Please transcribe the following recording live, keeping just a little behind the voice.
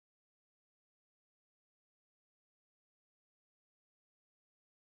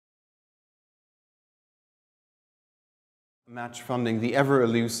Match funding, the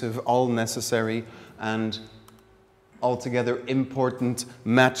ever-elusive, all-necessary and altogether important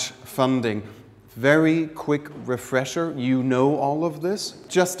match funding. Very quick refresher, you know all of this.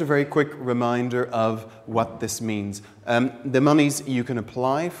 Just a very quick reminder of what this means. The monies you can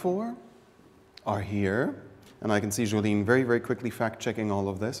apply for are here, and I can see Jolene very, very quickly fact-checking all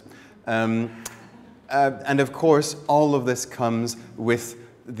of this. And of course, all of this comes with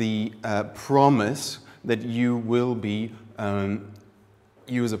the promise that you will be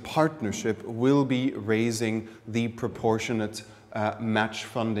you as a partnership will be raising the proportionate match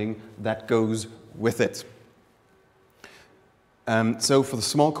funding that goes with it. So for the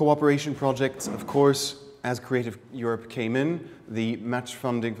small cooperation projects, of course, as Creative Europe came in, the match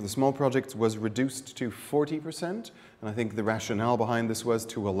funding for the small projects was reduced to 40%. And I think the rationale behind this was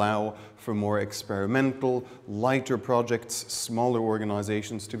to allow for more experimental, lighter projects, smaller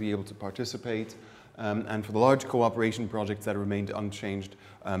organizations to be able to participate. And for the large cooperation projects that remained unchanged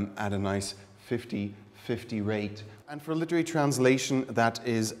at a nice 50-50 rate. And for literary translation, that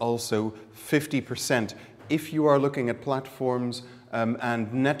is also 50%. If you are looking at platforms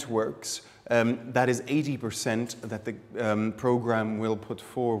and networks, that is 80% that the program will put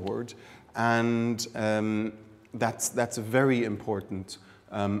forward. And that's a very important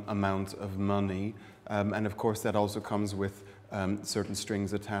amount of money. And of course, that also comes with certain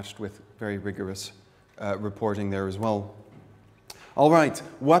strings attached with very rigorous reporting there as well. All right,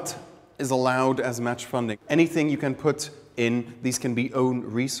 what is allowed as match funding? Anything you can put in, these can be own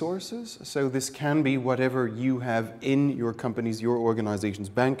resources. So this can be whatever you have in your company's, your organization's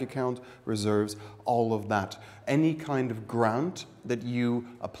bank account, reserves, all of that. Any kind of grant that you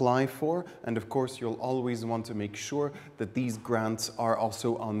apply for, and of course you'll always want to make sure that these grants are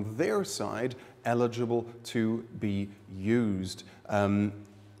also on their side eligible to be used.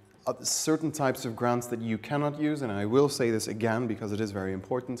 Certain types of grants that you cannot use, and I will say this again because it is very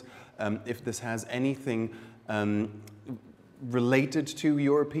important, if this has anything related to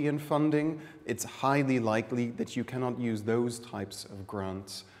European funding, it's highly likely that you cannot use those types of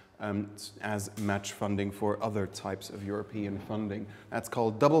grants as match funding for other types of European funding. That's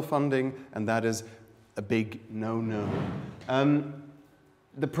called double funding, and that is a big no-no.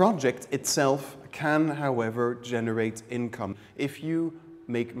 The project itself can, however, generate income. If you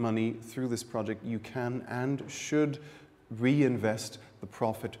make money through this project, you can and should reinvest the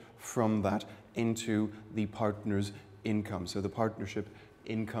profit from that into the partner's income. So the partnership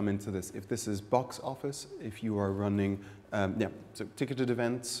income into this. If this is box office, if you are running so ticketed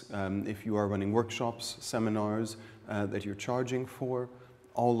events, if you are running workshops, seminars that you're charging for,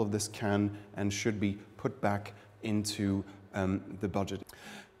 all of this can and should be put back into the budget.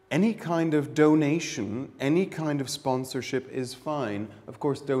 Any kind of donation, any kind of sponsorship is fine. Of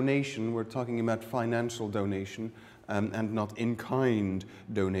course, donation, we're talking about financial donation and not in-kind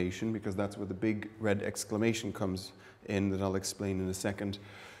donation, because that's where the big red exclamation comes in that I'll explain in a second.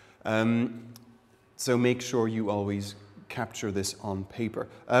 So make sure you always capture this on paper.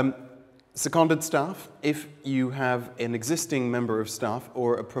 Seconded staff, if you have an existing member of staff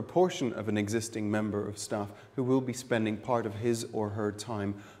or a proportion of an existing member of staff who will be spending part of his or her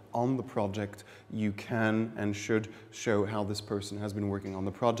time on the project, you can and should show how this person has been working on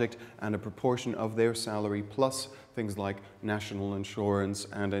the project and a proportion of their salary plus things like national insurance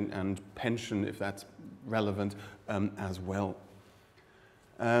and pension, if that's relevant, as well.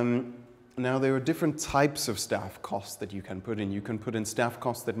 Now, there are different types of staff costs that you can put in. You can put in staff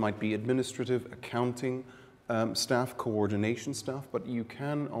costs that might be administrative, accounting staff, coordination staff, but you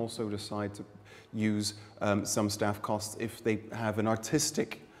can also decide to use some staff costs if they have an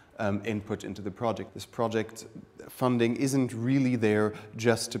artistic input into the project. This project funding isn't really there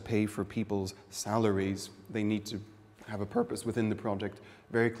just to pay for people's salaries. They need to have a purpose within the project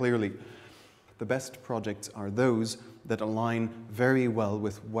very clearly. The best projects are those that align very well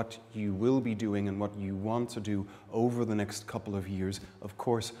with what you will be doing and what you want to do over the next couple of years. Of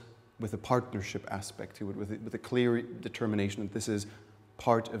course, with a partnership aspect to it, with a clear determination that this is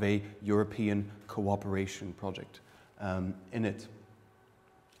part of a European cooperation project in it.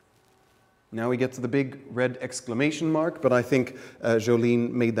 Now we get to the big red exclamation mark, but I think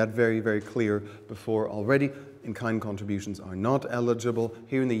Jolene made that very, very clear before already. In-kind contributions are not eligible.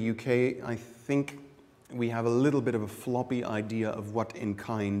 Here in the UK, I think we have a little bit of a floppy idea of what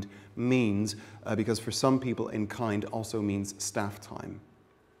in-kind means, because for some people, in-kind also means staff time.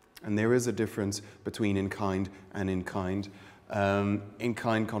 And there is a difference between in-kind and in-kind.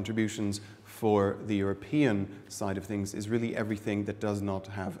 In-kind contributions for the European side of things is really everything that does not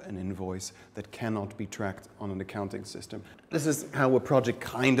have an invoice, that cannot be tracked on an accounting system. This is how a project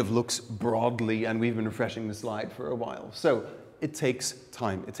kind of looks broadly, and we've been refreshing the slide for a while. So it takes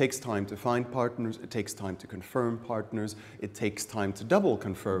time. It takes time to find partners. It takes time to confirm partners. It takes time to double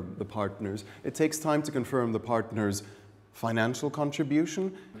confirm the partners. It takes time to confirm the partners' financial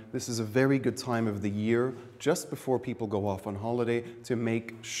contribution. This is a very good time of the year, just before people go off on holiday, to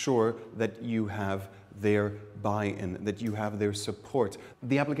make sure that you have their buy-in, that you have their support.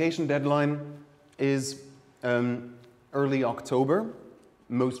 The application deadline is early October.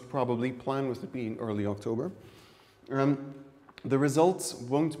 Most probably, plan was it being early October. The results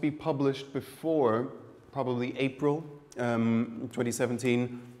won't be published before probably April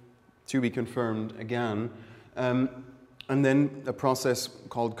 2017, to be confirmed again. And then a process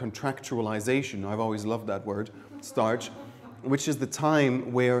called contractualization, I've always loved that word, starts, which is the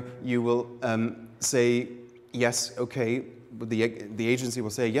time where you will say, yes, okay, the agency will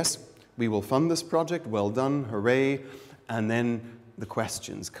say, yes, we will fund this project, well done, hooray, and then the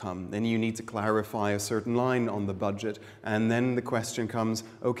questions come. Then you need to clarify a certain line on the budget, and then the question comes,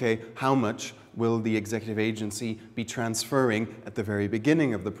 okay, how much will the executive agency be transferring at the very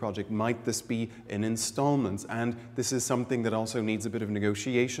beginning of the project? Might this be in installments? And this is something that also needs a bit of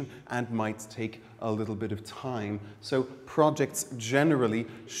negotiation and might take a little bit of time. So projects generally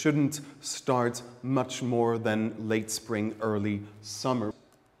shouldn't start much more than late spring, early summer.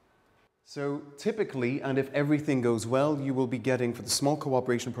 So typically, and if everything goes well, you will be getting, for the small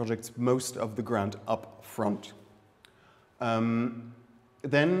cooperation projects, most of the grant up front.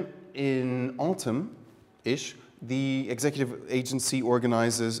 Then in autumn-ish, the executive agency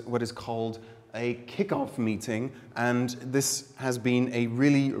organizes what is called a kickoff meeting, and this has been a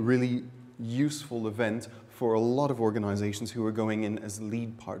really, really useful event for a lot of organizations who are going in as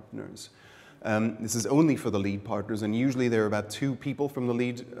lead partners. This is only for the lead partners, and usually there are about 2 people from the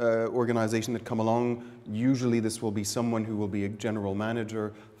lead organization that come along. Usually this will be someone who will be a general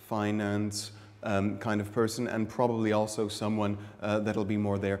manager, finance kind of person, and probably also someone that'll be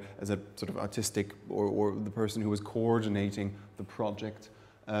more there as a sort of artistic or the person who is coordinating the project.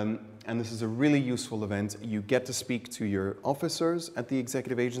 And this is a really useful event. You get to speak to your officers at the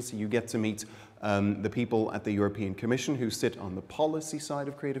executive agency. You get to meet the people at the European Commission who sit on the policy side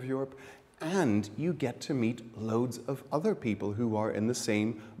of Creative Europe. And you get to meet loads of other people who are in the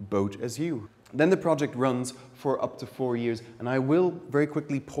same boat as you. Then the project runs for up to 4 years, and I will very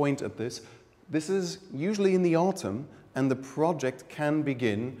quickly point at this. This is usually in the autumn, and the project can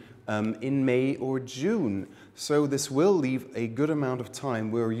begin in May or June. So this will leave a good amount of time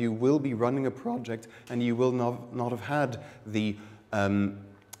where you will be running a project and you will not have had the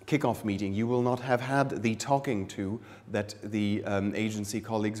kickoff meeting. You will not have had the talking to that the agency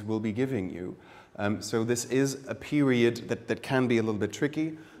colleagues will be giving you. So this is a period that can be a little bit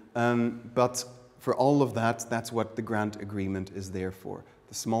tricky, but for all of that, that's what the grant agreement is there for.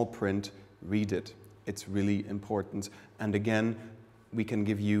 The small print, read it. It's really important. And again, we can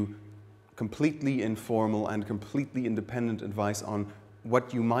give you completely informal and completely independent advice on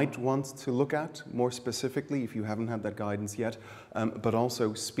what you might want to look at more specifically if you haven't had that guidance yet, but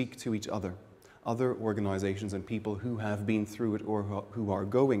also speak to each other organizations and people who have been through it or who are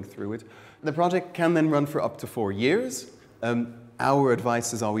going through it. The project can then run for up to 4 years. Our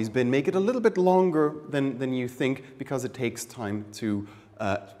advice has always been make it a little bit longer than you think, because it takes time to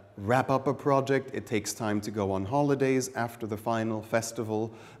wrap up a project. It takes time to go on holidays after the final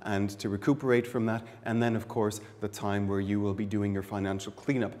festival and to recuperate from that, and then of course the time where you will be doing your financial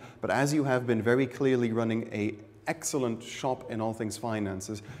cleanup. But as you have been very clearly running an excellent shop in all things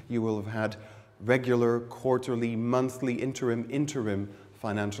finances, you will have had regular, quarterly, monthly, interim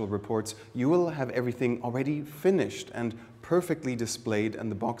financial reports. You will have everything already finished and perfectly displayed, and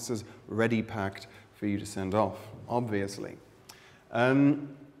the boxes ready packed for you to send off, obviously.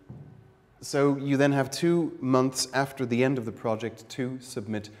 So you then have 2 months after the end of the project to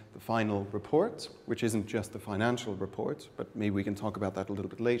submit the final report, which isn't just the financial report, but maybe we can talk about that a little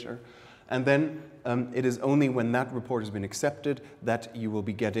bit later. And then it is only when that report has been accepted that you will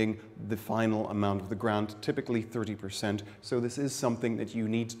be getting the final amount of the grant, typically 30%. So this is something that you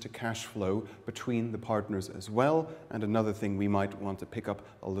need to cash flow between the partners as well, and another thing we might want to pick up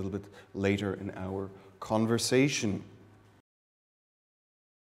a little bit later in our conversation.